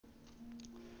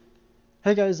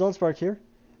Hey guys, Zeldspark here,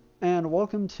 and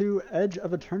welcome to Edge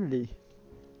of Eternity.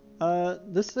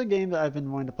 This is a game that I've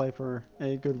been wanting to play for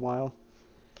a good while,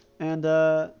 and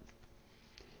from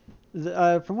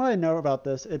what I know about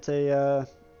this, it's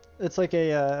like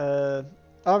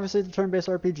obviously it's a turn-based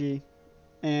RPG,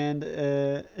 and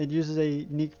it uses a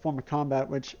unique form of combat,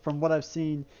 which, from what I've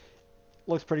seen,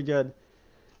 looks pretty good.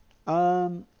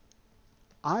 Um,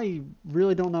 I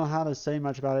really don't know how to say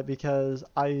much about it because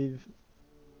I've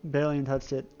barely even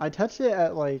touched it. I touched it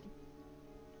at like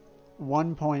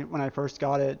one point when I first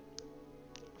got it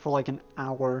for like an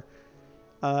hour,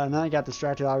 and then I got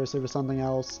distracted obviously with something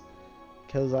else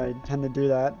because I tend to do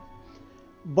that.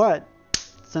 But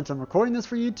since I'm recording this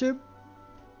for YouTube,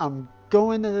 I'm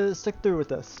going to stick through with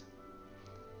this.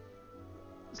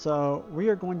 So we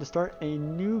are going to start a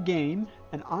new game,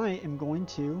 and I am going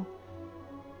to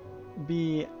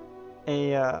be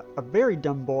a very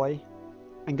dumb boy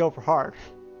and go for hard.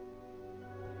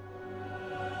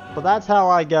 But that's how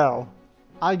I go.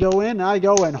 I go in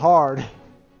hard.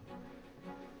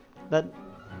 That,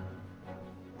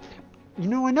 I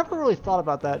never really thought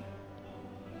about that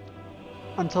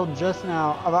until just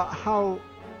now, about how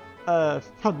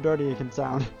dirty it can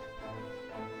sound.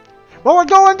 But we're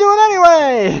going to it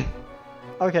anyway!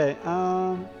 Okay,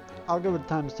 I'll go with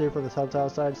 ×2 for the subtitle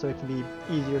side so it can be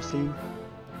easier seen.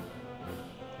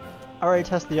 I already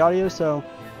tested the audio, so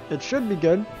it should be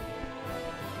good.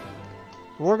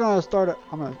 We're gonna start it.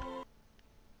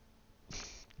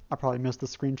 I probably missed a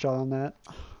screenshot on that.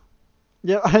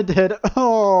 Yep, I did.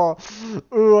 Oh,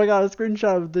 ooh, I got a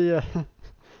screenshot of the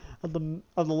of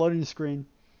the loading screen.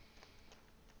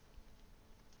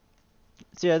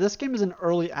 So yeah, this game is in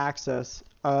early access,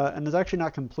 and is actually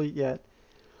not complete yet.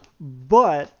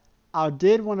 But I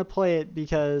did want to play it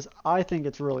because I think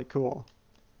it's really cool.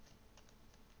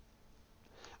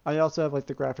 I also have like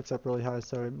the graphics up really high,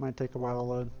 so it might take a while to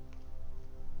load.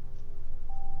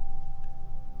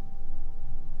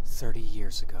 30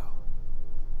 years ago,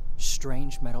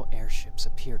 strange metal airships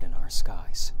appeared in our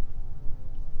skies.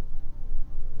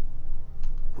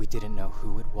 We didn't know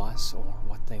who it was or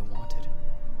what they wanted.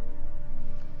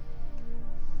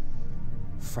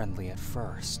 Friendly at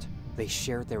first, they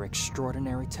shared their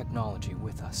extraordinary technology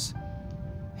with us.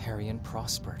 Harrion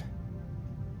prospered.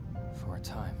 For a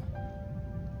time.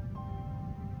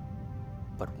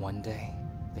 But one day,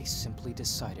 they simply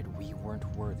decided we weren't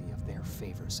worthy of their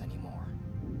favors anymore.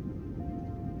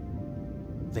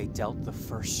 They dealt the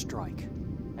first strike,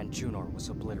 and Junor was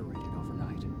obliterated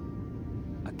overnight.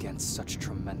 Against such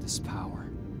tremendous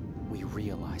power, we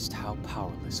realized how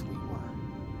powerless we were.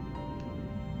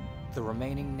 The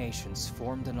remaining nations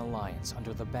formed an alliance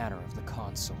under the banner of the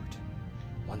Consort,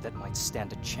 one that might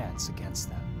stand a chance against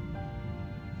them.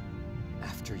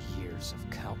 After years of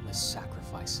countless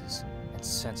sacrifices and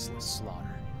senseless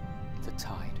slaughter, the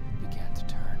tide began to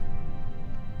turn.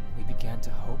 We began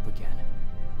to hope again.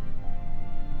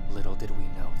 Little did we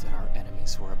know that our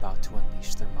enemies were about to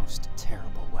unleash their most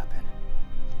terrible weapon.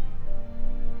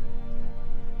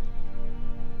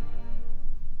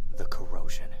 The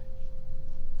corrosion.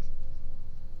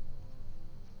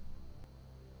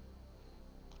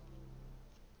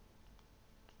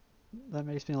 That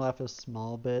makes me laugh a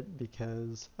small bit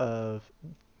because of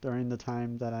during the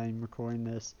time that I'm recording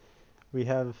this, we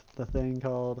have the thing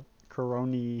called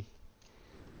Corona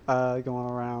going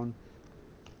around,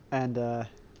 and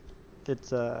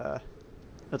it's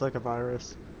like a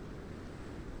virus.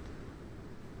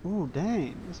 Ooh,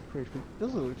 dang! This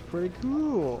looks pretty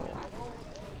cool.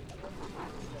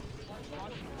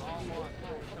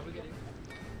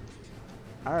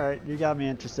 All right, you got me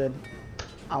interested.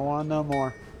 I want to know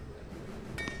more.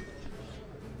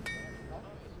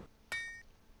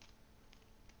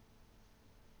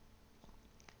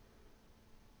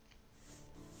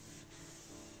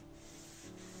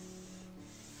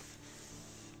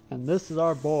 And this is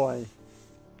our boy.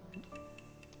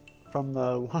 From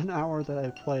the 1 hour that I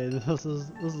played, this is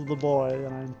the boy,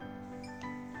 and I'm.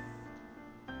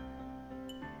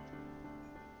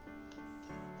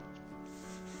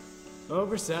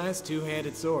 Oversized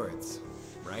two-handed swords,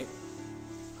 right?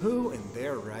 Who in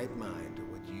their right mind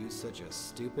would use such a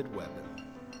stupid weapon?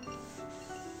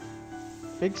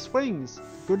 Big swings,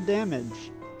 good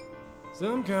damage.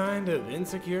 Some kind of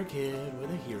insecure kid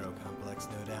with a hero complex,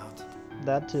 no doubt.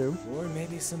 That too. Or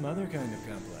maybe some other kind of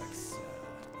complex,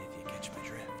 if you catch my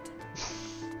drift.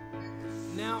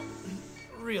 Now,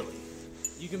 really,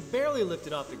 you can barely lift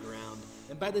it off the ground,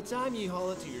 and by the time you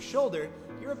haul it to your shoulder,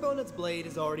 your opponent's blade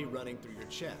is already running through your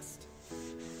chest.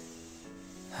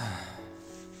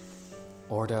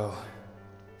 Ordo,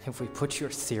 if we put your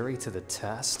theory to the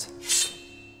test,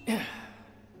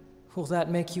 Will that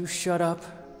make you shut up?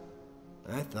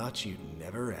 I thought you'd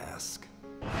never ask.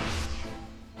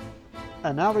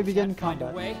 And now we begin Can't find a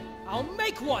combat. way. I'll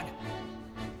make one!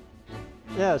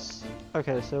 Yes.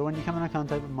 Okay, so when you come into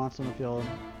contact with monster in the field,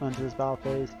 enter this battle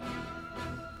phase.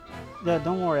 Yeah,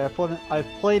 don't worry. I've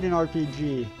played an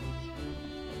RPG.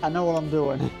 I know what I'm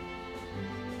doing.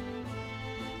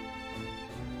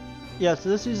 Yeah, so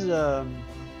this uses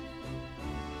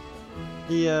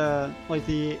like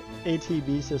the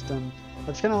ATB system.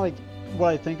 It's kind of like what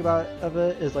I think about of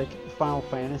it is like Final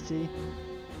Fantasy,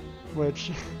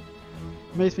 which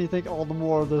makes me think all the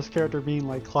more of this character being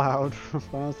like Cloud from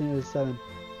Final Fantasy VII.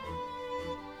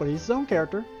 But he's his own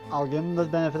character. I'll give him the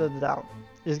benefit of the doubt.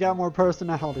 He's got more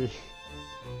personality.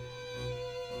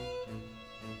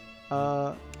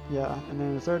 Yeah, and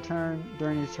then it's their turn.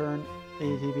 During each turn,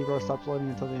 ATB bar stops loading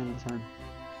until the end of the turn.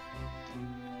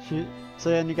 So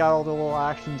then you got all the little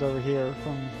actions over here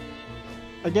from...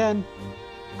 Again,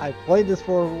 I played this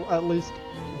for at least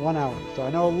 1 hour, so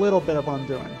I know a little bit of what I'm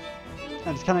doing.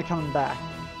 And it's kind of coming back.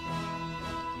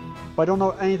 But I don't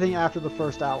know anything after the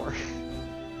first hour.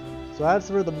 So that's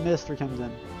where the mystery comes in.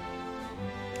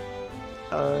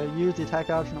 Use the attack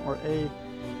option or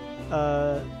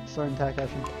starting attack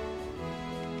action.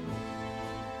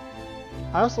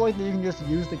 I also like that you can just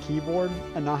use the keyboard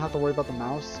and not have to worry about the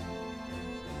mouse.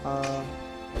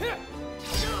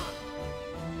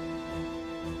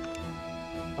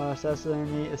 Status of the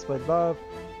enemy is displayed above.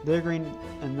 They're green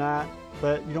and that,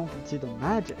 but you don't get to see the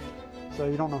magic, so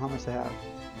you don't know how much they have.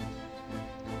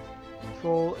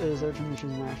 Control is their turn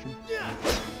machine in action.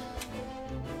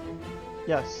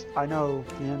 Yes, I know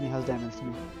the enemy has damage to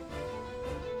me.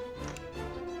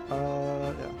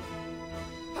 Yeah.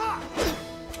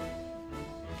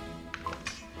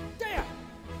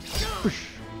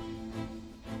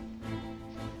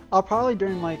 I'll probably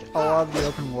during like a lot of the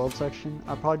open world section,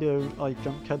 I'll probably do like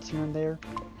jump cuts here and there,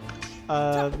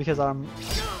 because I'm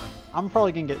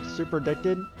probably gonna get super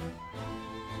addicted,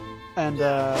 and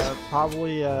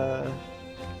probably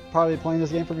playing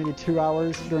this game for maybe 2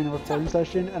 hours during a recording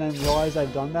session, and then realize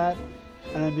I've done that,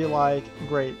 and then be like,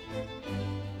 great.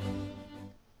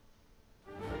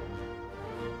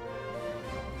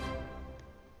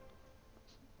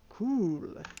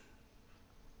 Cool.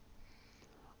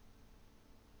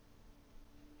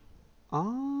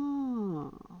 Ah.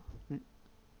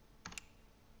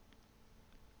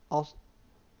 Also,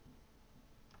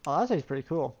 oh, that's actually pretty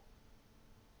cool.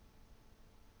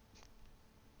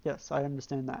 Yes, I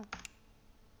understand that.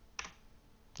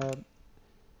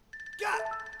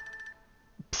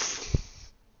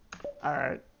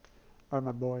 Alright. Alright,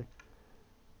 my boy.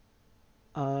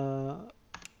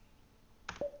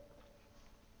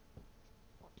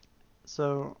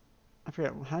 So, I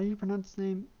forget, how do you pronounce his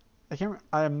name?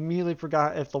 I immediately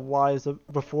forgot if the Y is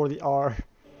before the R.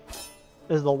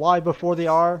 Is the Y before the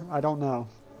R? I don't know.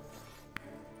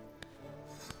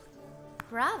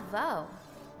 Bravo!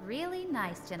 Really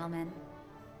nice, gentlemen.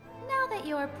 Now that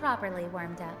you're properly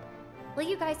warmed up, will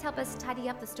you guys help us tidy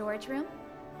up the storage room?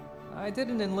 I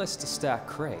didn't enlist to stack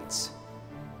crates.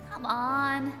 Come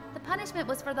on, the punishment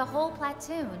was for the whole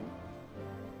platoon.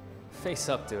 Face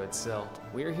up to it, Syl.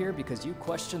 We're here because you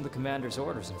questioned the commander's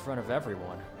orders in front of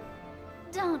everyone.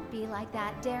 Don't be like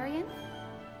that, Darien.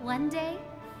 One day,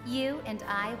 you and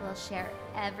I will share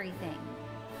everything.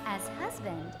 As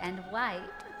husband and wife.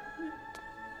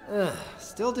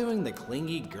 Still doing the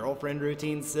clingy girlfriend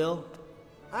routine, Syl?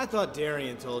 I thought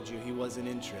Darien told you he wasn't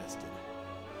interested.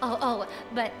 Oh,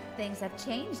 but things have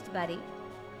changed, buddy.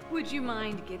 Would you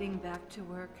mind getting back to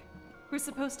work? We're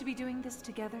supposed to be doing this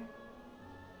together.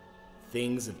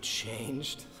 Things have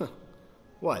changed?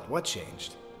 What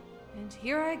changed? And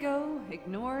here I go,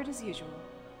 ignored as usual.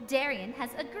 Darien has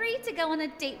agreed to go on a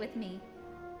date with me.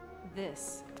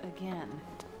 This again.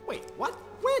 Wait, what?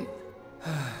 When?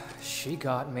 She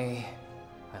got me.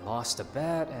 I lost a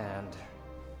bet and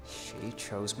she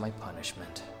chose my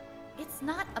punishment. It's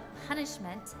not a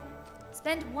punishment.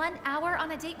 Spend 1 hour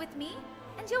on a date with me,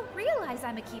 and you'll realize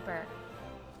I'm a keeper.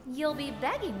 You'll be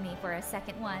begging me for a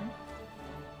second one.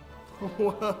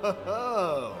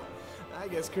 Whoa! I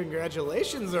guess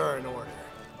congratulations are in order.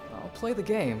 I'll play the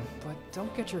game, but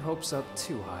don't get your hopes up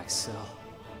too high, Syl.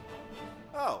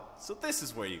 Oh, so this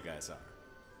is where you guys are.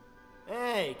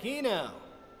 Hey, Kino!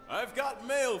 I've got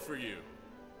mail for you.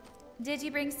 Did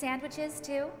you bring sandwiches,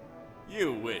 too?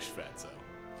 You wish, Fatso.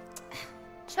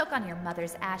 Choke on your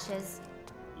mother's ashes.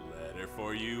 Letter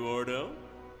for you, Ordo.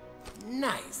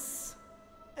 Nice!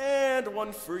 And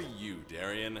one for you,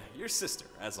 Darien. Your sister,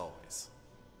 as always.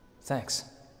 Thanks.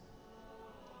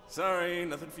 Sorry,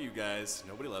 nothing for you guys.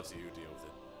 Nobody loves you. Deal with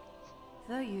it.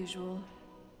 The usual.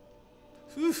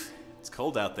 Whew, it's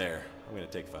cold out there. I'm gonna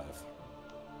take 5.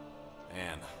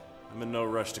 Man, I'm in no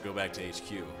rush to go back to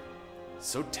HQ. It's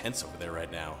so tense over there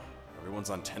right now. Everyone's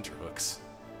on tenterhooks.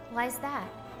 Why's that?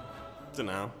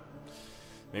 Dunno.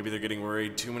 Maybe they're getting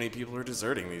worried too many people are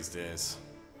deserting these days.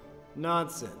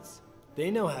 Nonsense.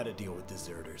 They know how to deal with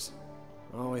deserters.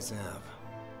 Always have.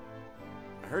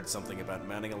 I heard something about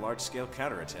mounting a large-scale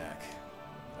counterattack.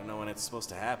 I don't know when it's supposed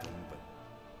to happen, but...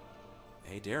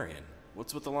 Hey, Darian,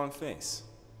 what's with the long face?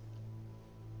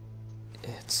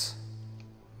 It's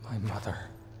my mother.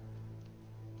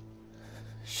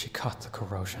 She caught the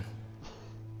corrosion.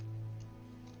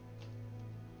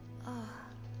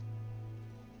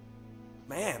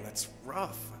 Man, that's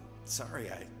rough. I'm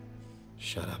sorry,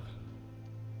 Shut up.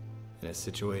 In a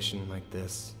situation like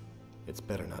this, it's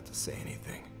better not to say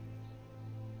anything.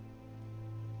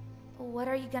 What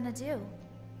are you gonna do?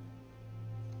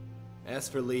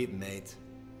 Ask for leave, mate.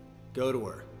 Go to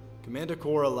her. Commander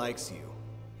Cora likes you.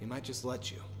 He might just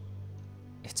let you.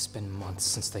 It's been months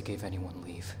since they gave anyone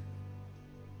leave.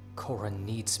 Cora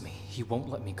needs me. He won't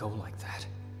let me go like that.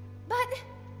 But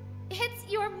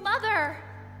it's your mother!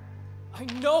 I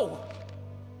know!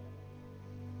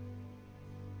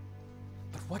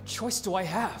 But what choice do I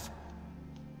have?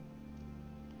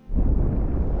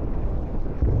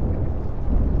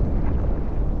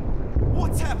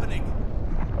 What's happening?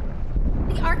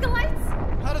 The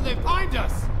Arcalites? How did they find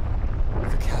us?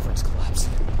 The cavern's collapsed.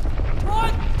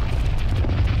 Run!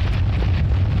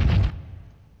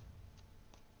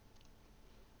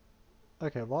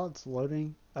 Okay, while it's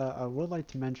loading, I would like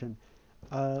to mention,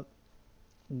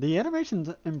 the animation's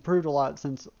improved a lot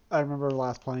since I remember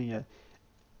last playing it.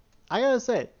 I gotta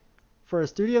say, for a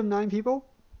studio of 9 people,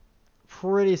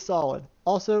 pretty solid.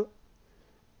 Also,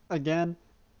 again,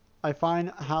 I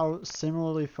find how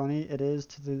similarly funny it is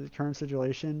to the current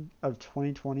situation of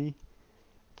 2020.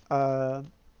 I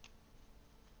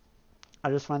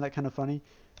just find that kind of funny.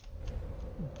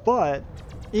 But,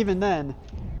 even then,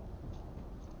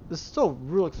 this still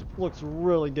looks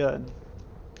really good.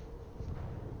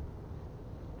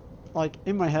 Like,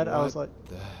 in my head, I was like... What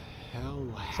the hell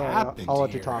Sorry, happened I'll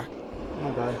let here? you talk.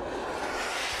 My bad.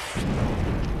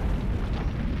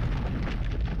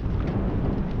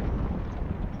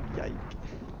 Yike.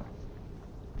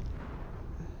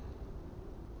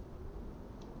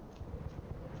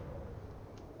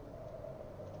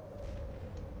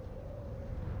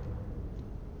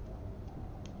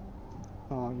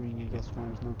 Oh, I mean, I guess when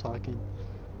there's no talking.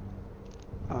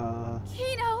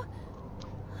 Kino!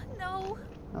 No!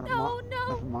 Never No, mi- no,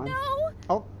 never mind. no!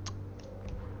 Oh!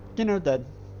 Kino dead.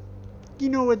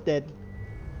 Kino is dead.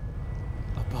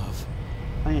 Above.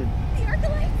 I am. The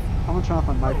Arcalites? I'm gonna turn off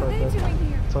my mic What are real they quick doing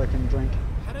here? so I can drink.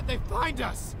 How did they find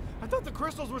us? I thought the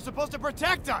crystals were supposed to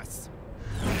protect us!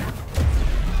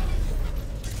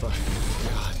 For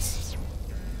gods.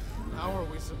 How are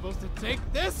we supposed to take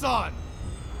this on?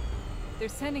 They're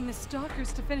sending the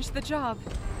stalkers to finish the job.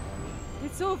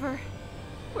 It's over.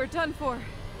 We're done for.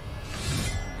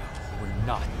 We're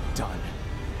not done.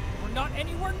 We're not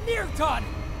anywhere near done!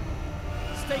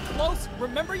 Stay close,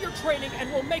 remember your training,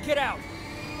 and we'll make it out.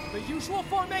 The usual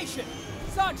formation.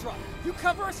 Sandra, you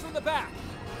cover us from the back.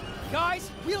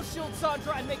 Guys, we'll shield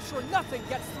Sandra and make sure nothing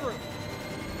gets through.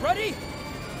 Ready?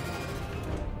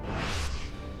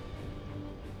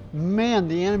 Man,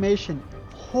 the animation.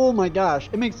 Oh my gosh,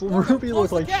 it makes Ruby look close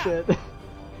the like gap. shit.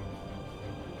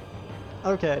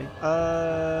 Okay,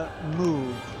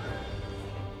 move.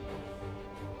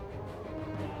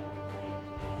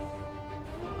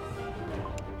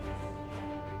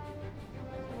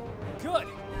 Good.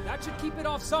 That should keep it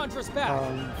off Sandra's back.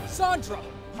 Sandra, you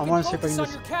I can want to see if I focus can on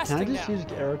just. your Can I casting just now. use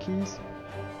arrow keys?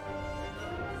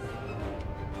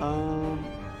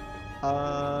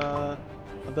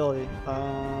 Ability.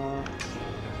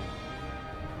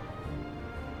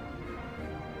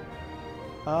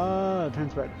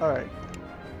 Turns red. Alright.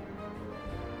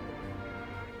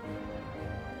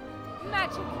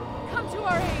 Magic, come to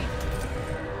our aid.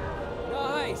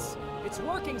 Nice. It's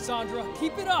working, Sandra.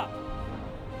 Keep it up.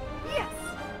 Yes.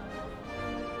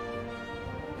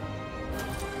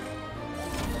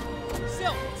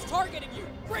 Sil, it's targeting you.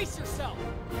 Brace yourself.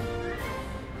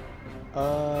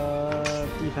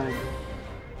 Defend.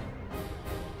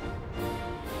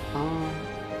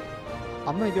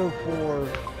 I'm gonna go for.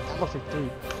 That looks like 3.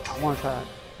 I want to try that.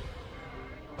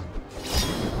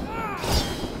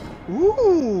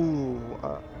 Ooh!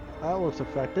 That looks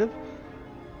effective.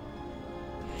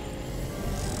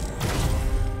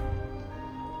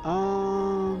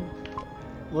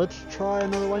 Let's try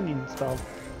another lightning spell.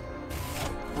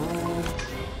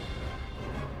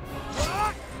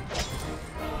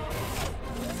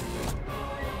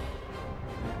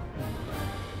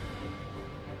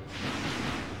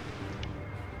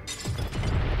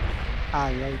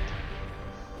 Alright.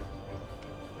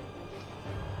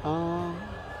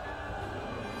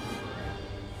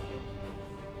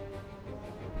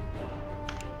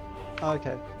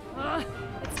 Okay.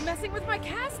 It's messing with my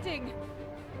casting.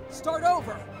 Start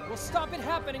over. We'll stop it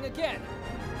happening again.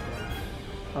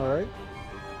 Alright.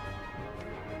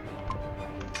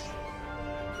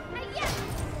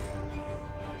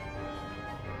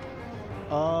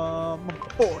 My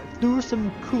boy, do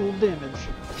some cool damage.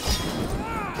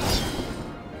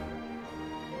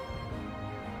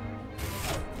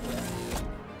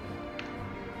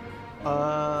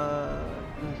 I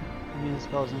mean,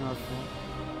 spells enough.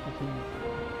 I can.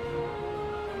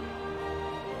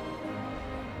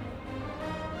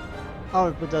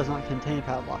 Oh, but does not contain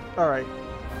padlock. Alright.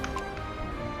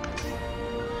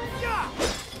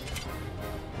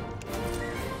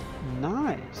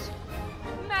 Nice.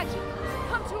 Magic,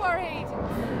 come to our aid.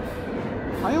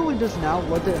 I only just now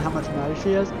looked at how much magic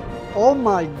she has. Oh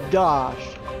my gosh.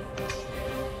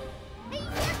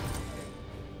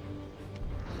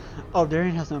 Oh,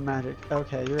 Darian has no magic.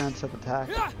 Okay, you're gonna have to attack.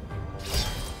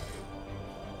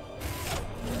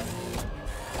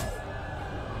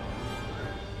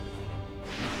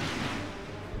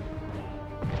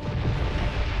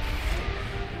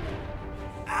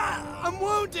 I'm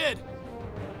wounded!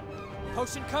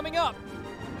 Potion coming up.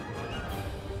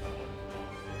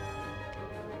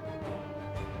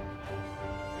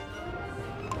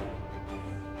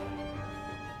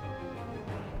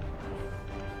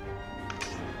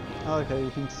 Okay, you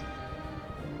can.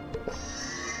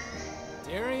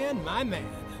 Darian, my man.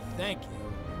 Thank you.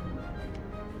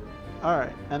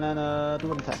 Alright, and then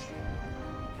do an attack.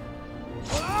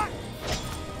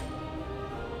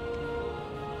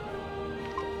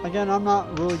 Again, I'm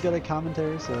not really good at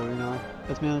commentary, so you know,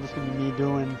 it's mainly just gonna be me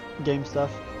doing game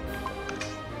stuff.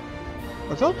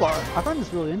 But so far, I find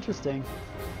this really interesting.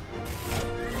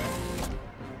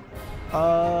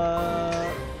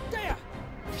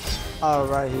 Oh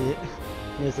right, he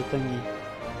has a thingy.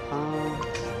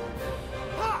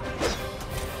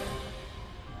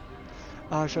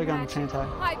 Oh, should I go on the chain attack?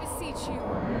 I beseech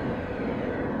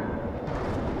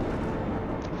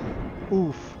you.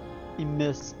 Oof, he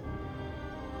missed.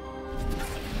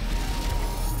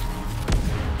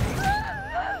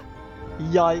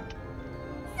 Yike.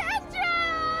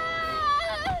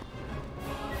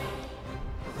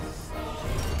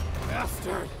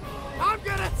 Bastard! I'm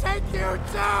gonna take you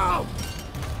down!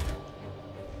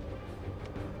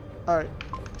 Alright.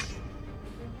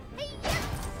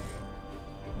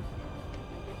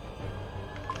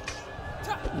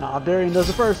 Nah, Darian does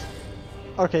it first.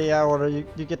 Okay, yeah, Order, you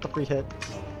get the free hit.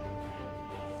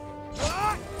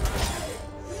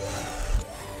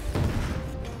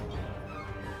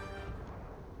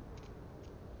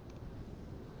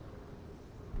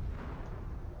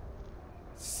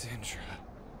 Sindra.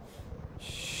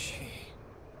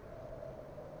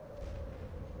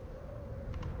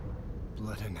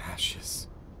 Blood and ashes.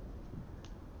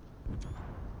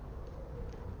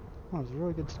 Oh, it was a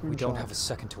really good screenshot. We don't have a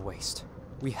second to waste.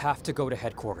 We have to go to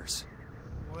headquarters.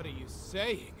 What are you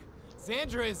saying?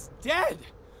 Sandra is dead!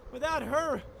 Without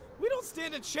her, we don't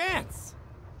stand a chance!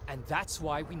 And that's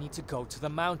why we need to go to the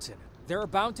mountain. There are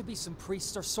bound to be some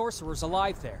priests or sorcerers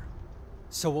alive there.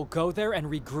 So we'll go there and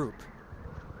regroup.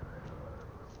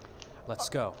 Let's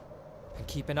go. And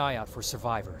keep an eye out for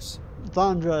survivors.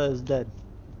 Sandra is dead.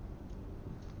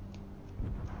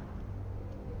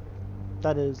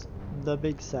 That is the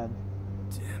big sad.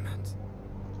 Damn it.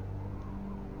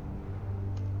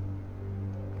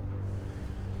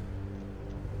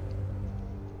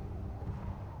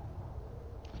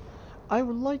 I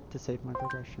would like to save my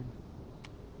progression.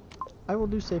 I will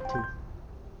do save 2.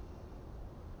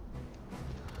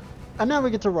 And now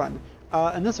we get to run.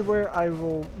 And this is where I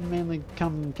will mainly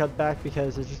come and cut back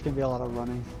because there's just going to be a lot of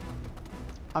running.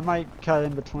 I might cut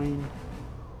in between.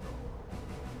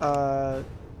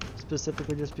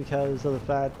 Specifically just because of the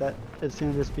fact that it's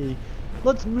going to just be,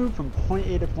 let's move from point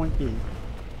A to point B.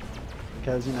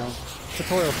 Because, you know,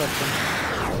 tutorial section.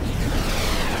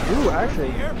 Ooh,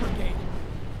 actually. The air brigade!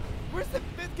 Where's the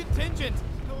 5th contingent?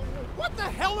 What the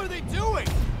hell are they doing?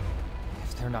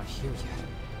 If they're not here yet,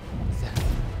 then...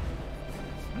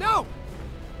 No!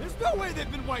 There's no way they've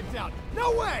been wiped out!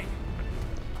 No way!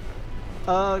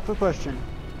 Quick question.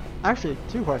 Actually,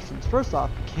 2 questions. First off,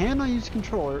 can I use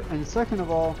controller? And second of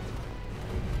all,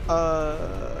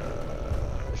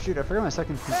 shoot, I forgot my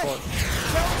second controller.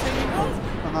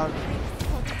 I'm not...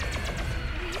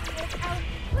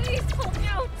 Please hold me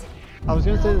out. I was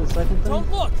gonna say the second thing. Don't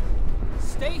look!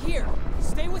 Stay here!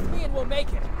 Stay with me and we'll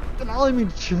make it! Then I'll let me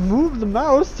move the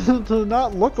mouse to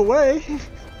not look away.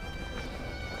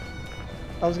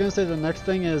 I was gonna say the next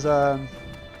thing is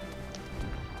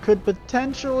could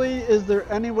potentially, is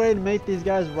there any way to make these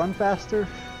guys run faster?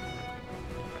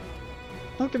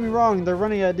 Don't get me wrong, they're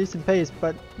running at a decent pace,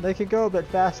 but they could go a bit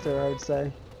faster, I would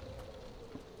say.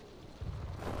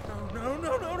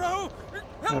 No.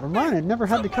 Never mind, it never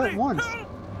had to cut once.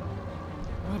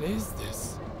 What is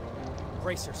this?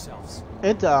 Brace yourselves.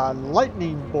 It's a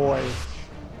lightning boy.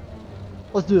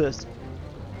 Let's do this.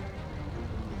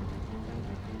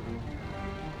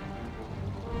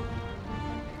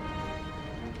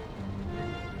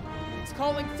 It's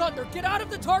calling thunder. Get out of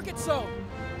the target zone.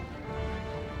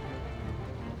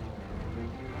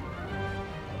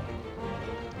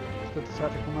 Let's put the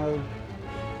tactical mode.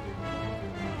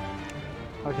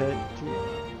 Okay,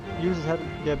 use his head to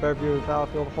get a better view of the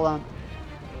battlefield. Hold on.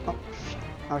 Oh,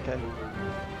 okay.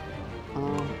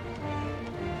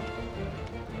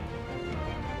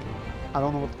 I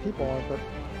don't know what the people are, but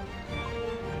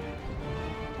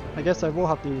I guess I will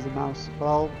have to use the mouse.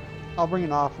 But I'll bring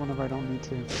it off whenever I don't need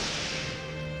to.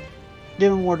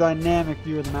 Give a more dynamic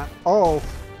view of the map. Oh,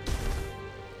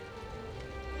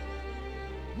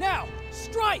 Now,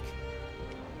 strike!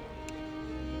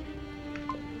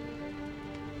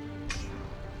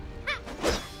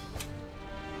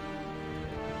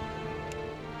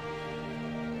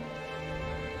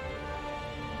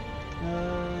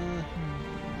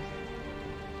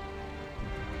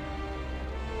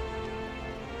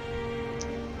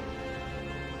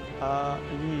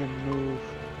 you need to move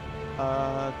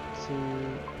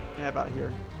to about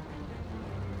here.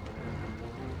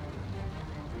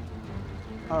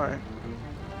 All right.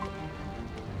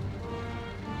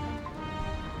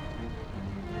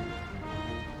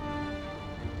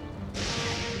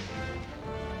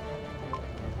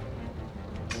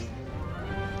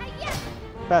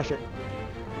 Bash it.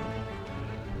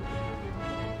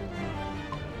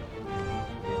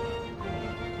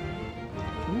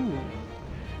 Ooh.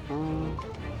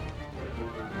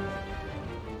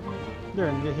 There,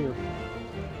 and get here.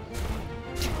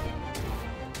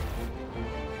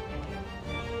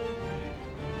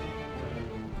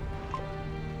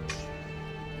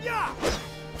 Yeah!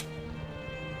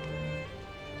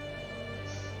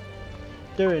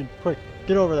 Darian, quick,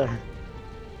 get over there.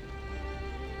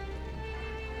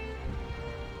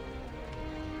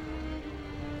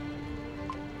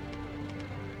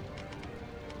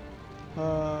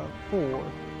 Four.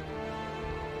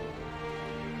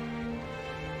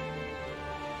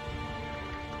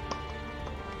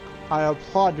 I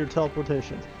applaud your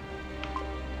teleportation.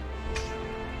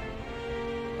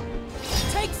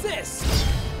 Take this!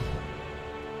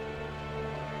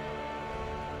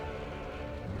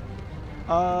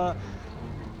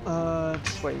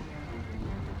 Just wait.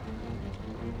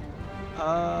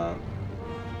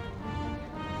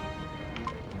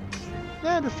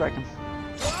 Yeah, just strike him.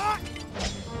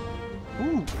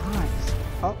 Ooh, nice.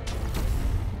 Oh.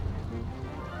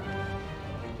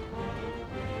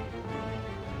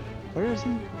 Where is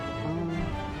he?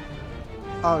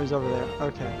 Oh, he's over there.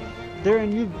 Okay.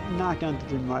 Darren, you've not gone to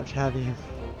do much, have you?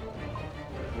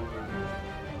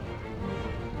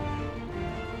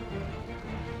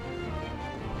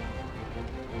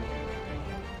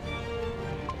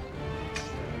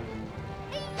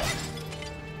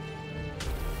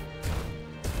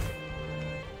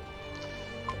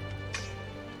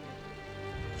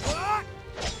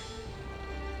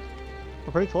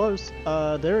 We're pretty close.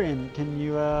 Darian, can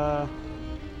you,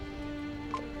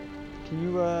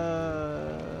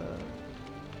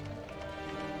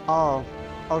 oh,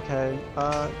 okay.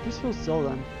 Just feel still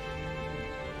then.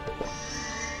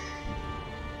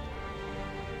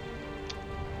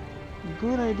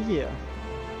 Good idea.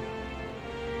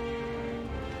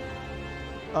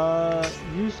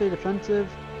 Use a defensive,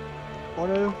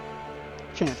 auto,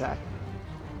 chain attack.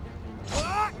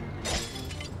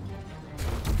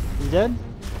 You dead?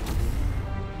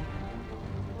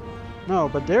 No,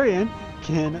 but Darian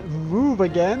can move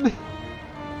again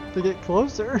to get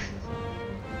closer.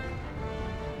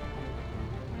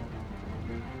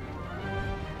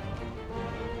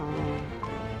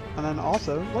 And then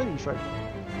also lightning strike.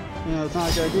 You know, it's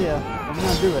not a good idea. I'm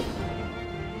gonna do it.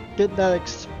 Get that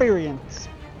experience.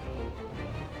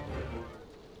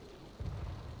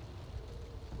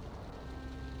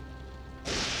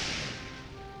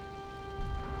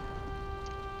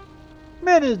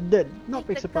 Man is dead. Not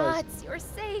big surprise. Gods, you're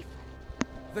safe.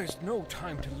 There's no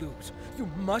time to lose. You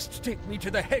must take me to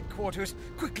the headquarters,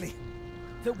 quickly.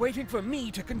 They're waiting for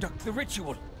me to conduct the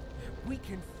ritual. We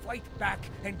can fight back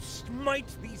and smite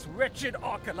these wretched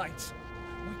Arcalites.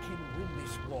 We can win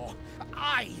this war.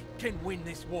 I can win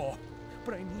this war.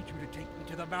 But I need you to take me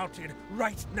to the mountain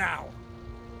right now.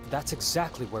 That's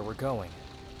exactly where we're going.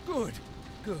 Good,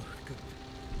 good, good.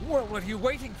 Well, what are you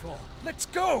waiting for? Let's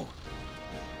go!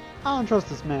 I don't trust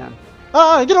this man.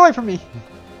 Ah, get away from me!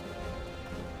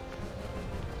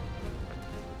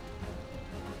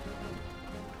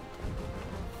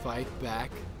 Fight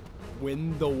back?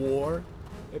 Win the war?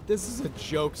 If this is a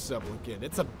joke, Supplicant,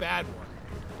 it's a bad one.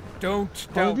 Don't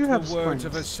Oh, doubt you the have words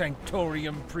of a springs.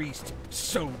 Sanctorium priest,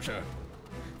 soldier.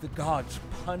 The gods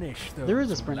punish those There is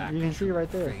a who sprint. lack You can see true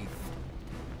right there. faith.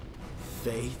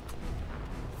 Faith?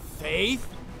 Faith?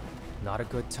 Not a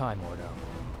good time, Ordo.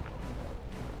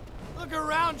 Look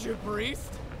around you,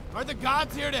 priest. Are the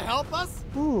gods here to help us?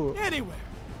 Ooh. Anywhere.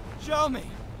 Show me,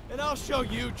 and I'll show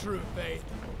you true faith.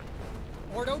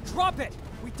 Ordo, drop it!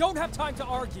 We don't have time to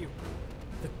argue.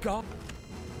 The gods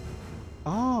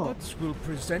Oh. will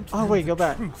present Oh them wait, the go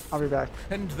back. truth, I'll be back.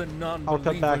 and the I'll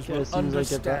cut back non-believers will as soon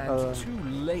as I get back, understand too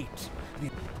late.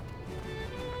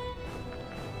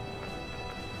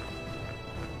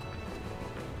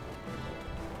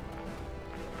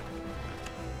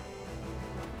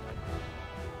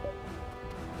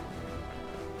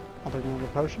 I'll take another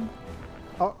potion.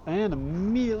 Oh, and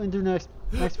immediately do next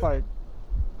fight.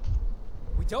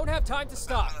 We don't have time to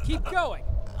stop. Keep going.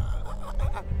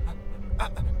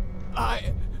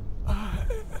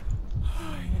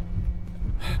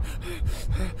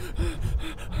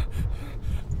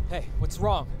 Hey, what's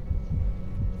wrong?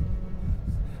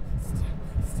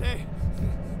 Stay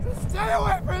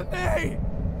away from me!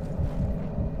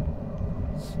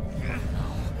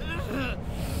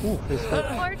 Ooh, his foot.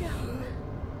 Ordo.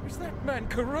 Is that man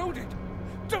corroded?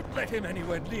 Don't let him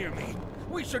anywhere near me.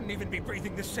 We shouldn't even be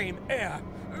breathing the same air.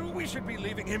 We should be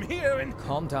leaving him here and...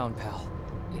 Calm down, pal.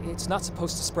 It's not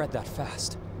supposed to spread that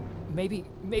fast. Maybe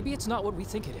it's not what we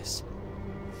think it is.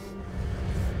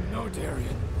 No,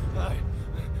 Darian.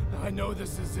 I know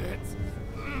this is it.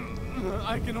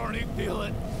 I can already feel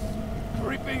it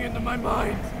creeping into my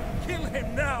mind. Kill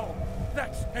him now!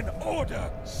 That's an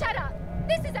order! Shut up!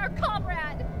 This is our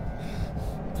comrade!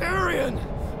 Darian!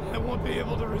 I won't be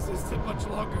able to resist it much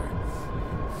longer.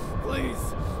 Please,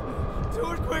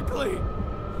 do it quickly.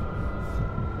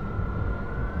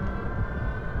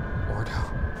 Ordo.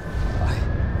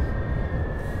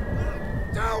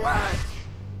 Do it!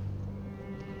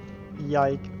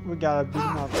 Yike, we gotta beat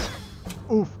him up.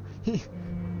 Oof,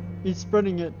 he's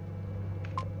sprinting it.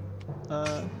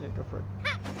 Yeah, go for it.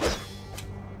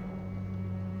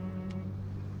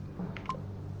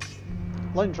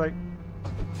 Lightning strike.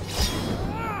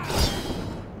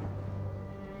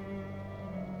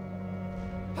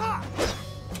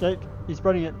 Yike, he's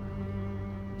sprinting it.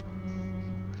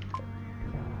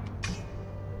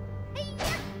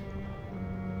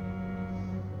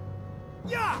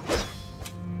 Yeah!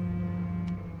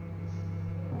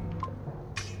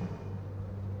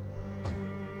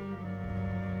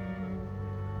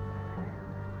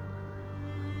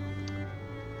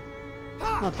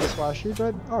 Not too flashy,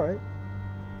 but alright.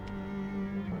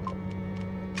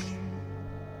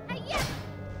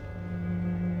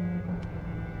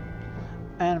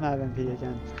 And I'm at MP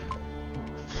again.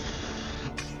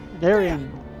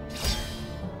 Darian!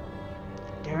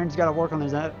 Darian's gotta work on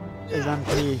his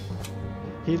MP.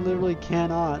 He literally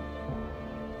cannot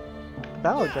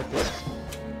battle objectives.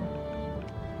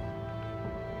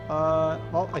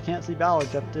 Well, I can't see battle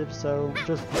objectives, so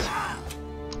just...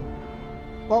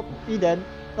 Well, he dead.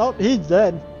 Oh, he's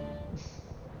dead.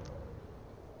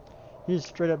 He's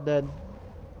straight up dead.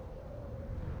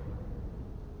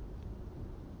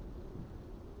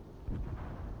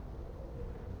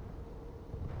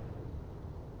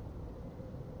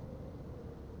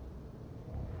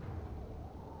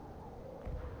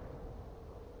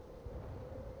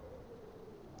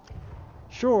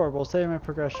 Sure, we'll save my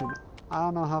progression. I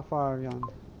don't know how far I've gone.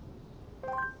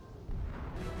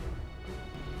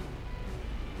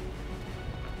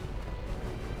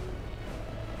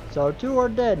 So 2 are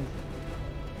dead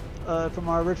from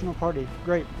our original party.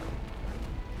 Great.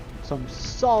 Some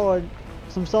solid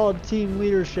team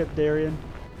leadership, Darian.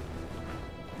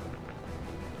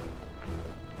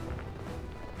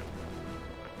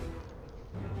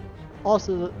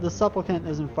 Also, the supplicant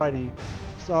isn't fighting,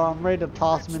 so I'm ready to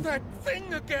toss him in. That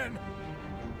thing again!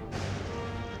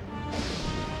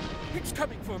 It's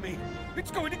coming for me! It's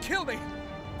going to kill me!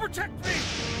 Protect me!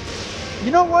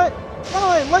 You know what?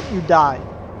 Why don't I let you die?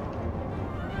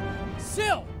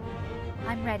 Syl!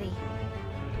 I'm ready.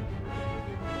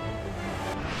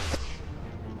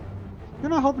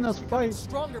 You're not helping us fight.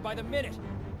 Stronger by the minute.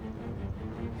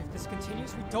 If this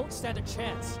continues, we don't stand a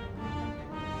chance.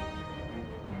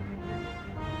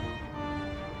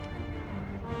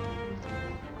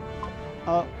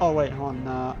 Oh wait, hold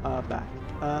on, back.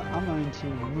 I'm going to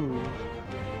move.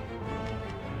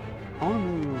 I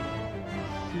want to move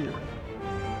here.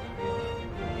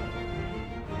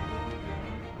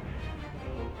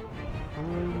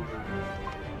 Ooh,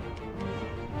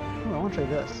 I want to try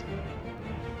this.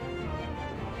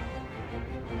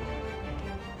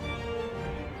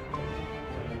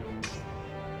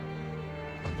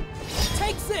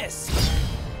 Take this!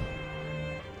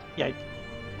 Yikes.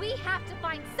 We have to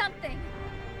find something.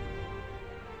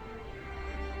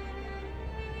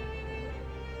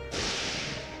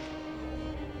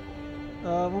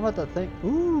 What about that thing?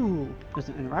 Ooh, there's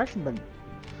an interaction button.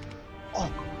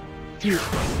 Oh, phew.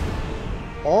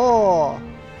 Oh,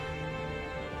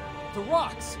 The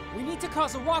rocks! We need to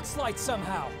cause a rock slide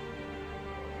somehow!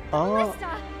 oh,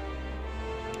 Ballista!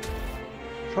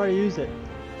 try to use it.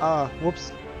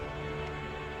 Whoops.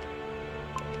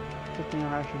 Click the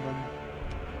interaction button.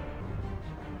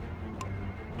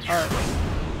 Alright.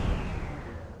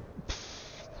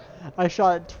 I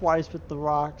shot it twice with the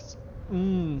rocks.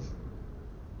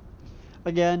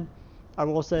 Again, I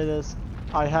will say this.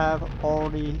 I have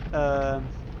already done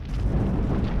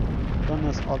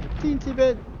this a teensy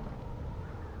bit.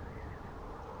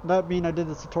 That being I did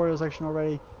the tutorial section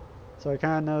already, so I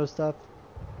kind of know stuff.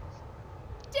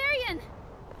 Darian!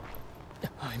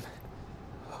 I'm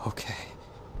okay.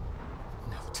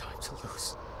 No time to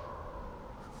lose.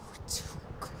 We're too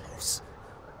close.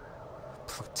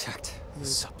 Protect the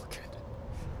supplicant.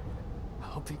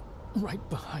 I'll be right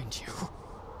behind you.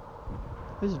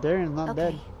 This Darian's not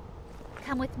Okay. dead.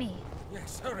 Come with me.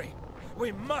 Yes, hurry.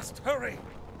 We must hurry.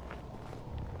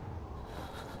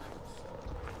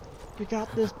 You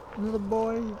got this, little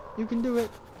boy. You can do it.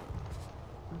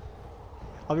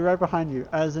 I'll be right behind you,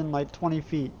 as in like 20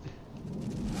 feet.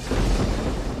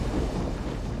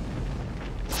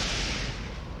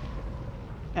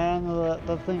 And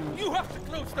the thing. You have to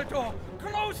close the door.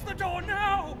 Close the door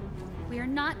now. We're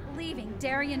not leaving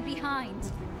Darian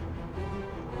behind.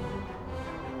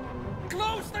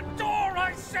 Close the door,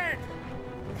 I said.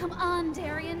 Come on,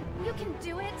 Darian. You can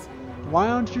do it. Why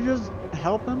don't you just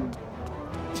help him?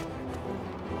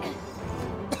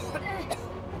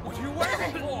 What are you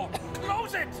waiting for?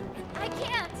 Close it. I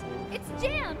can't. It's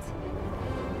jammed.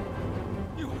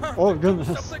 You have Oh, to goodness.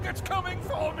 do something. It's coming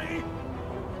for me.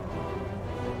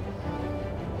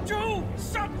 Do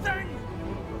something.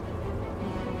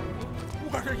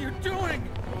 What are you doing?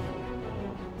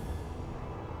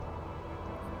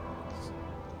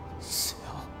 Syl.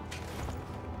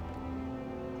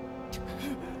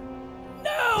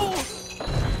 No!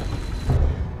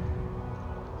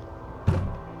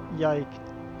 Yike.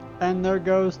 And there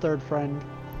goes third friend.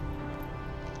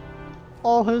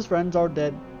 All his friends are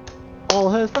dead. All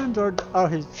his friends are. Oh,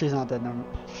 she's not dead. No,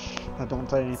 I don't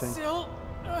say anything. Syl,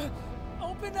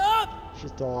 open up!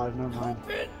 She's still alive. Never mind.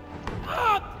 Open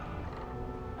up!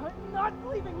 I'm not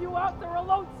leaving you out there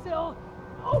alone, Syl.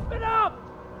 Open up!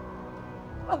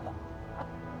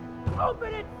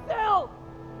 Open it, Syl!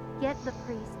 Get the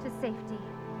priest to safety.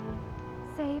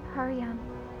 Save Hurriam.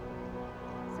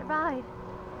 Survive.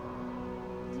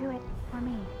 Do it for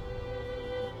me.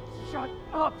 Shut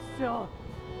up, Syl.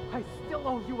 I still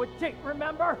owe you a date,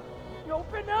 remember?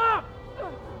 Open up!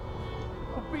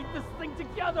 We'll beat this thing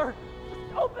together.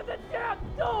 Just open the damn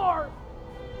door!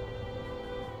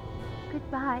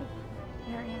 Goodbye,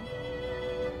 Darian.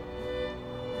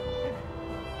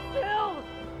 Syl!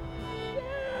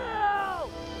 Syl!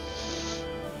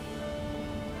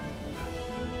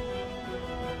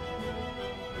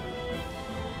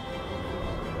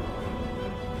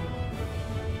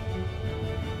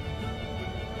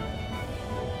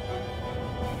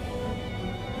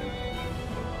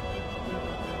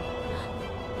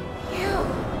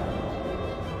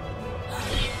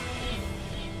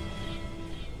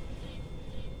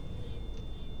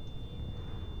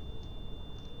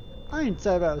 I ain't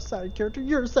sad about a side character.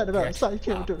 You're sad about a Get side up.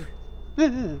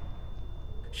 character.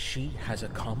 She has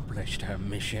accomplished her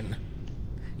mission.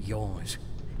 Yours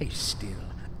is still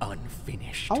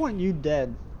unfinished. I want you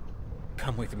dead.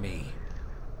 Come with me.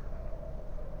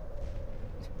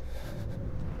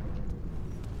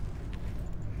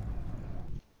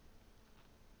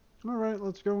 Alright,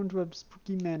 let's go into a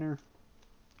spooky manor.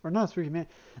 Or not a spooky manor.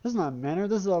 This is not a manor.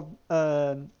 This is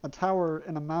a tower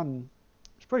in a mountain.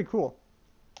 It's pretty cool.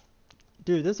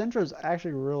 Dude, this intro is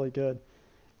actually really good.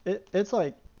 It's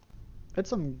like, it's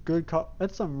some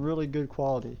really good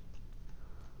quality.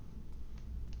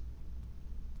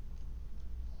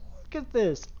 Look at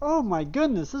this. Oh my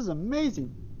goodness, this is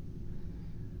amazing.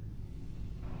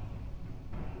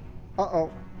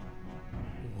 Uh-oh.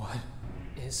 What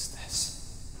is this?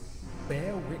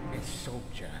 Bear witness,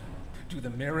 soldier, to the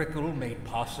miracle made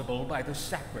possible by the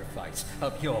sacrifice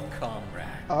of your comrade.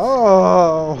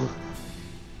 Oh,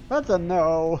 that's a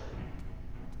no.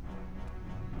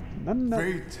 No.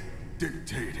 Fate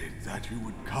dictated that you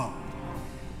would come.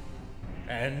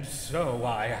 And so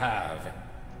I have.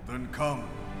 Then come,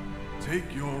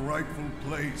 take your rightful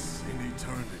place in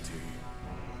eternity.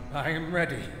 I am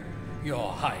ready,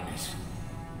 Your Highness.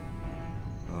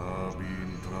 Ab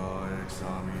intra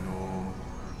examino,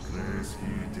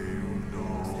 cresciteundo,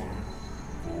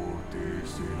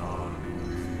 fortis in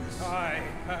arduis. I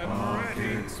am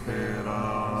ready.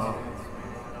 Spera.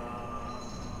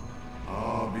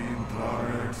 Ab intra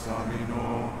examino,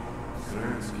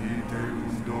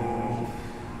 cresciteundo,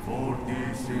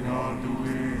 fortis in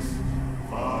arduis,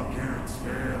 facet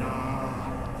spera.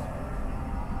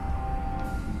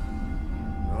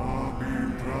 Ab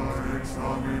intra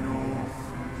examino,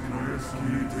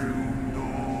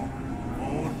 cresciteundo,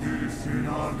 fortis in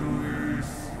arduis,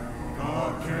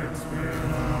 facet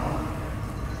spera.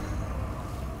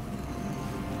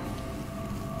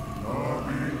 Ab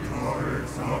intra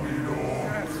examino,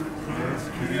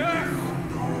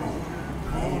 cresciteundo,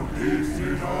 fortis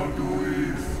in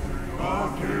arduis,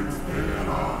 facet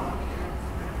spera.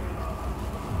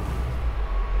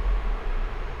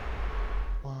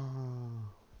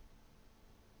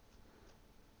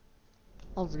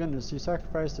 Oh goodness, you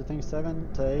sacrificed, I think,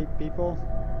 7 to 8 people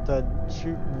to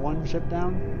shoot one ship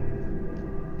down?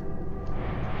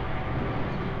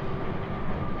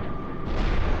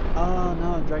 Oh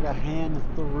no, drag a hand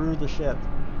through the ship.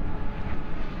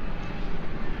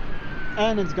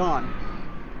 And it's gone.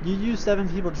 You used 7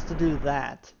 people just to do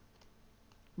that.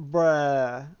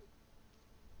 Bruh.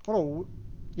 What a...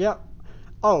 Yeah.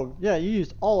 Oh, yeah, you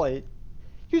used all 8.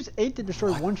 You used 8 to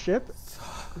destroy one ship?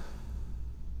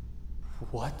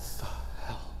 What the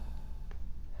hell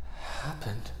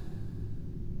happened?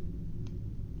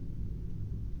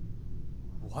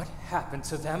 What happened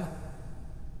to them?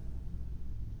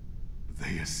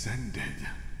 They ascended.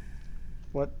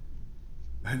 What?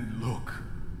 And look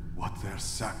what their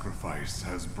sacrifice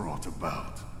has brought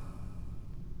about.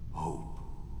 Hope.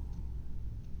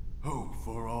 Hope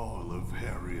for all of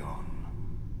Herion.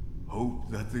 Hope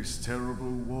that this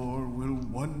terrible war will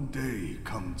one day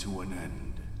come to an end.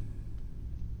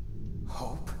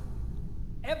 Hope?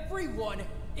 Everyone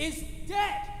is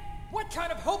dead! What kind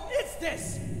of hope is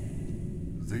this?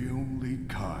 The only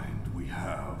kind we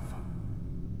have.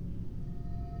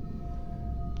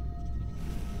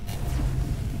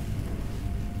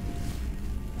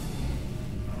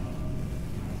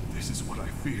 This is what I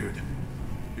feared.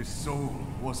 His soul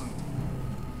wasn't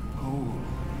whole.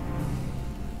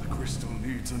 The crystal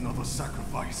needs another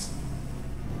sacrifice.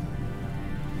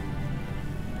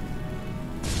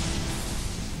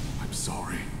 I'm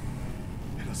sorry.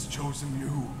 It has chosen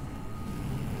you.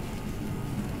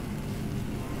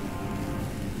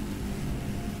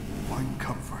 Find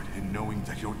comfort in knowing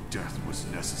that your death was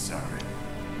necessary.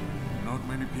 Not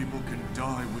many people can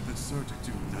die with the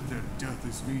certitude that their death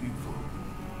is meaningful.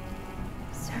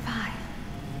 Survive.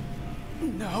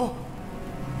 No!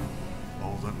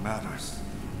 All that matters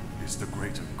is the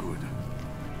greater good.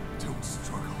 Don't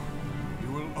struggle.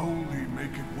 You will only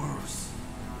make it worse.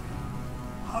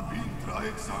 Ab intra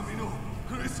examino,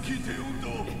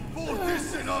 cresciteundo,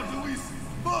 fortis in arduis,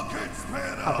 facet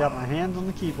spera. I've got my hands on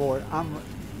the keyboard.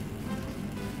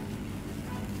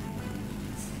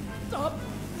 Stop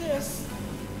this!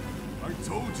 I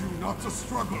told you not to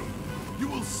struggle. You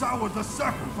will sour the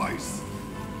sacrifice.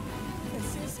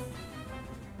 This is...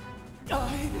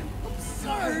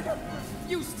 absurd! I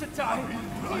refuse to die! Ab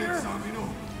intra Here! examino,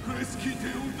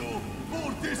 cresciteundo,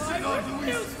 fortis in I arduis,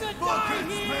 refuse to die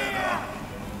facet here! spera.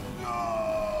 No!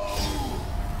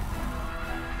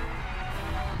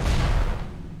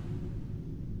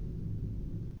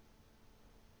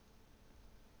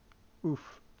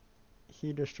 Oof.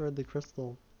 He destroyed the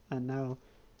crystal, and now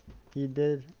he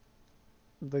did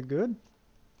the good?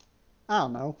 I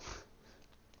don't know.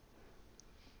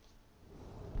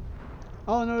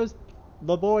 All I know is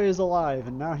the boy is alive,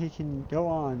 and now he can go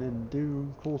on and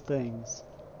do cool things.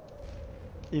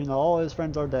 Even though all his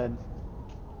friends are dead.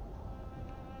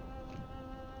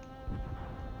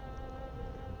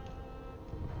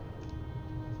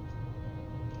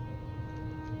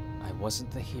 I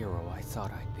wasn't the hero I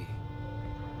thought I'd be.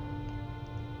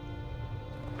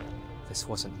 This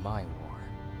wasn't my war.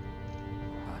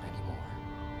 Not anymore.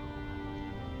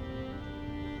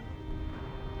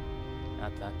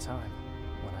 At that time,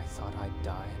 when I thought I'd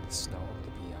die in the snow of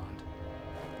the beyond,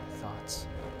 my thoughts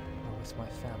were with my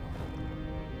family,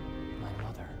 my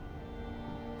mother,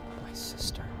 my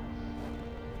sister.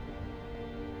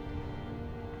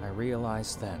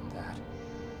 realized then that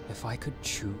if I could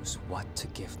choose what to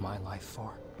give my life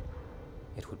for,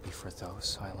 it would be for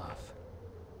those I love.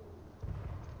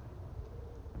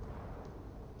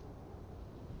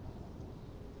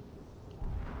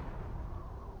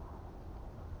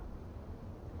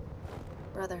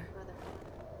 Brother,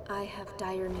 I have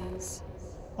dire news.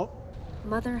 Oh,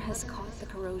 Mother has caught the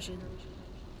corrosion.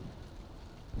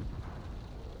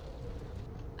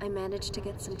 I managed to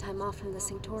get some time off from the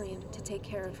Sanctorium to take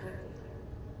care of her.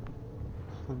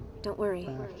 Don't worry.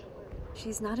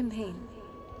 She's not in pain.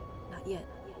 Not yet.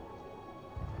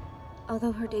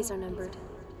 Although her days are numbered,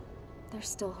 there's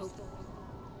still hope.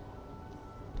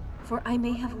 For I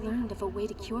may have learned of a way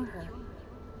to cure her.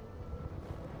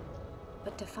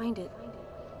 But to find it,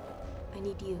 I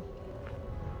need you.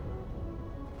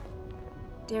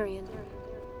 Darian,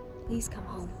 please come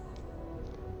home.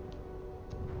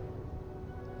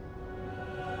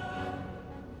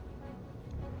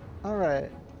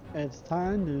 alright. It's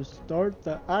time to start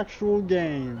the actual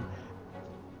game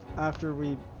after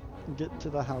we get to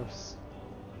the house.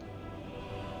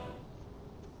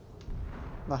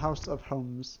 The House of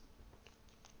Homes.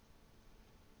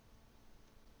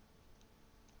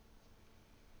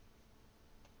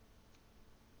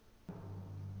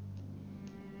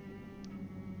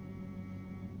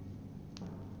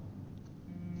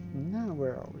 Now,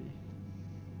 where are we?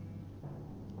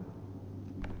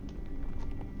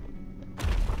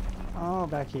 Oh,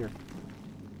 back here.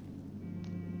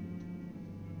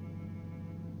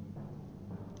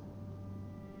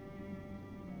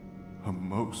 A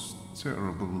most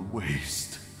terrible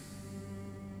waste.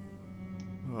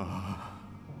 Ah.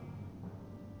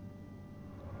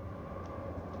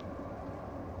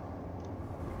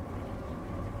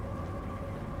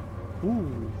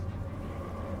 Ooh.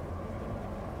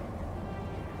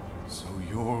 So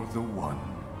you're the one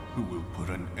who will put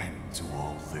an end to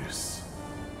all this.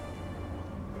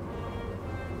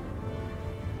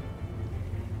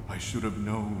 I should have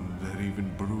known that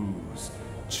even bruised,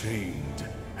 chained,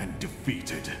 and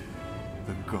defeated,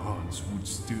 the gods would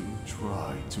still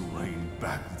try to rein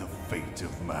back the fate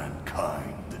of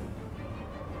mankind.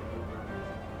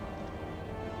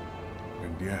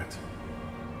 And yet,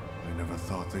 I never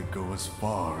thought they'd go as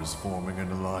far as forming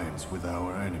an alliance with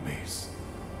our enemies.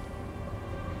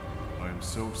 I'm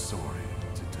so sorry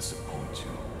to disappoint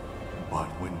you, but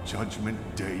when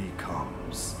Judgment Day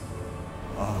comes,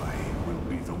 I will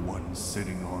be the one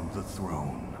sitting on the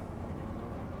throne.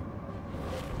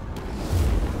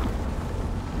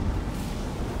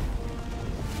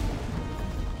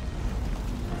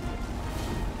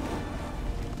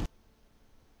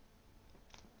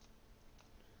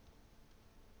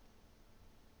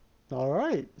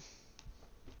 Alright.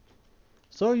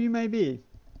 So you may be.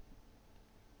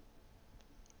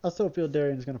 I still feel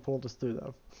Darian's gonna pull this through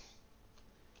though.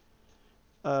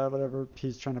 Whatever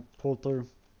he's trying to pull through.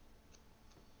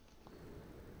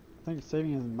 I think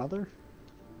saving his mother?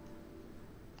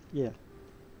 Yeah.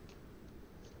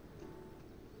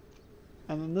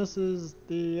 And then this is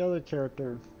the other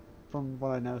character from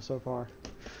what I know so far.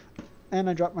 And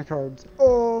I dropped my cards.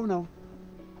 Oh no.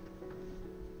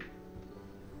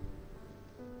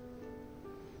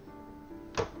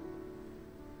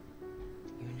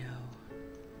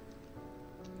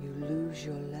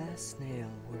 Your last nail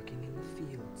working in the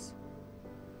fields,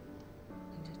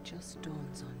 and it just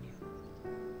dawns on you.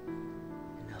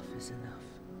 Enough is enough.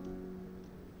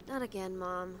 Not again,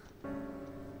 Mom.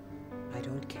 I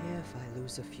don't care if I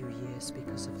lose a few years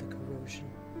because of the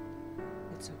corrosion.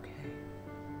 It's okay.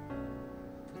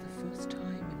 For the first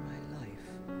time in my life,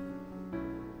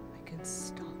 I can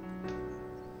stop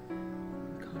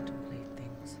and contemplate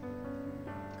things.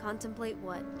 Contemplate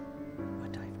what?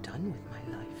 What I've done with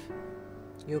my life.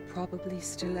 You're probably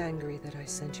still angry that I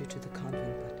sent you to the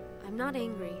convent, but... I'm not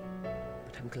angry.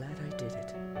 But I'm glad I did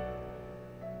it.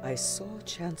 I saw a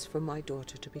chance for my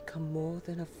daughter to become more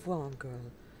than a farm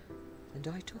girl, and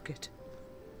I took it.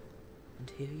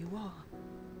 And here you are,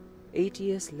 8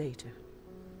 years later,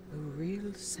 a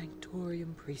real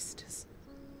Sanctorium priestess.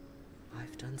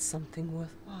 I've done something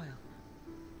worthwhile.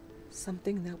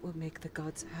 Something that will make the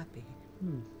gods happy.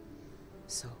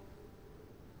 So,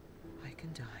 I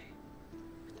can die.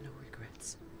 No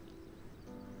regrets.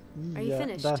 Are you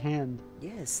finished? That hand.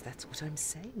 Yes, that's what I'm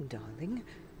saying, darling.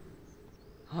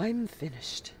 I'm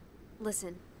finished.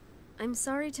 Listen, I'm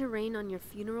sorry to rain on your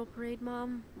funeral parade,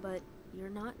 Mom, but you're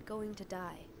not going to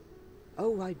die.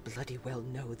 Oh, I bloody well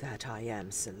know that I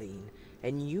am, Celine,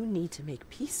 and you need to make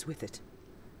peace with it.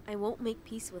 I won't make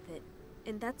peace with it,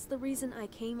 and that's the reason I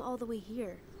came all the way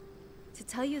here. To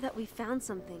tell you that we found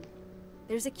something.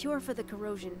 There's a cure for the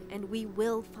corrosion, and we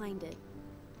will find it.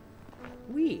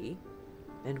 We?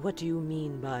 And what do you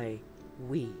mean by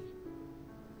we?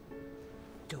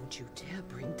 Don't you dare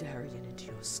bring Darien into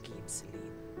your scheme,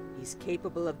 Celine. He's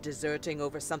capable of deserting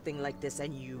over something like this,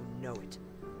 and you know it.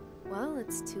 Well,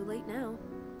 it's too late now.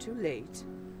 Too late?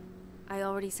 I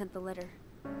already sent the letter.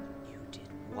 You did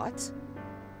what?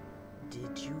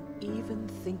 Did you even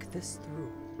think this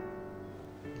through?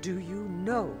 Do you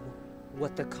know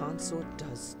what the consort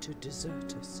does to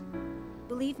deserters?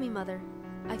 Believe me, Mother.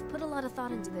 I've put a lot of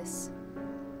thought into this.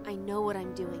 I know what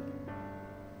I'm doing.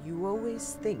 You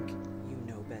always think you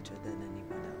know better than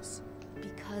anyone else.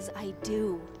 Because I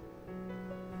do.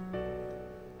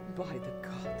 By the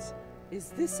gods, is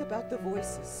this about the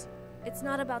voices? It's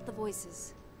not about the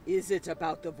voices. Is it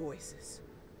about the voices?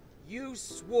 You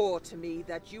swore to me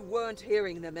that you weren't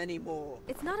hearing them anymore.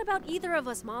 It's not about either of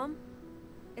us, Mom.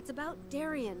 It's about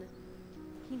Darien.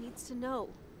 He needs to know.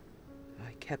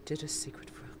 I kept it a secret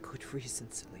for a good reason,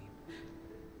 Celine.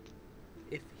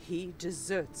 If he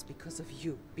deserts because of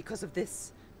you, because of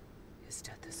this, his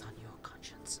death is on your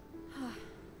conscience.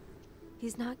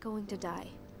 He's not going to die.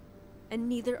 And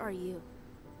neither are you.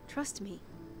 Trust me.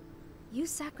 You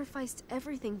sacrificed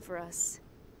everything for us.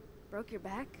 Broke your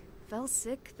back, fell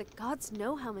sick, the gods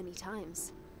know how many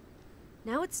times.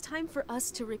 Now it's time for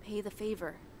us to repay the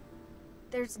favor.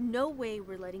 There's no way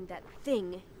we're letting that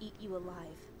thing eat you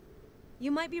alive.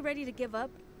 You might be ready to give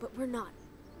up, but we're not.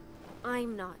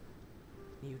 I'm not.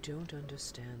 You don't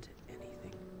understand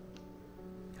anything.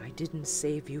 I didn't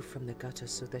save you from the gutter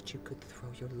so that you could throw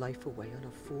your life away on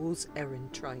a fool's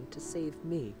errand trying to save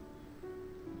me.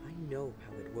 I know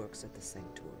how it works at the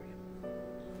Sanctorium.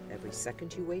 Every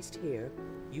second you waste here,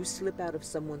 you slip out of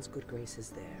someone's good graces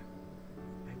there.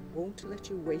 I won't let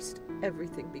you waste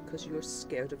everything because you're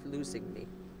scared of losing me.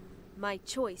 My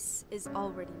choice is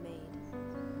already made.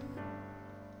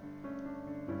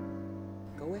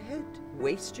 Go ahead.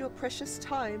 Waste your precious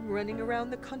time running around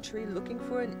the country looking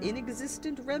for an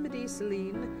inexistent remedy,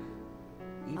 Celine.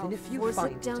 Even if you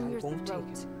find it, I won't take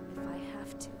it. If I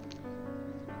have to.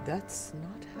 That's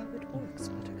not how it works,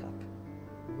 Buttercup.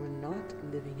 We're not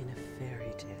living in a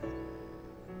fairy tale.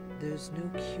 There's no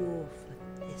cure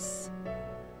for this.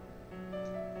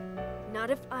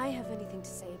 Not if I have anything to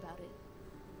say about it.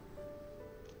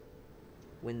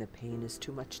 When the pain is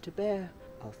too much to bear,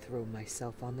 I'll throw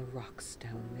myself on the rocks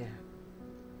down there,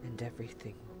 and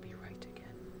everything will be right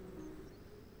again.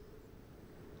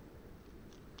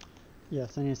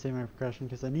 Yes, I need to save my progression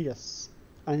because I think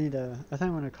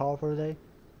I'm going to call for today.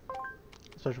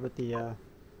 Especially with the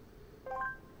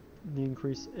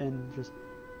increase in just,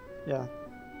 yeah.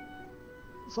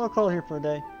 So I'll call it here for a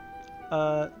day.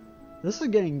 This is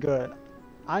getting good.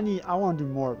 I want to do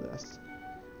more of this.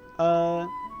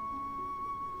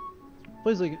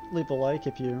 Please leave a like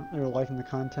if you are liking the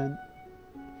content.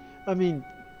 I mean,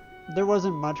 there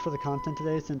wasn't much for the content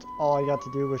today since all I got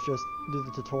to do was just do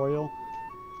the tutorial.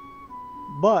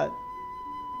 But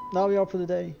that'll be all for the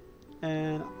day,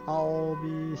 and I'll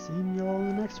be seeing you all in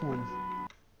the next one.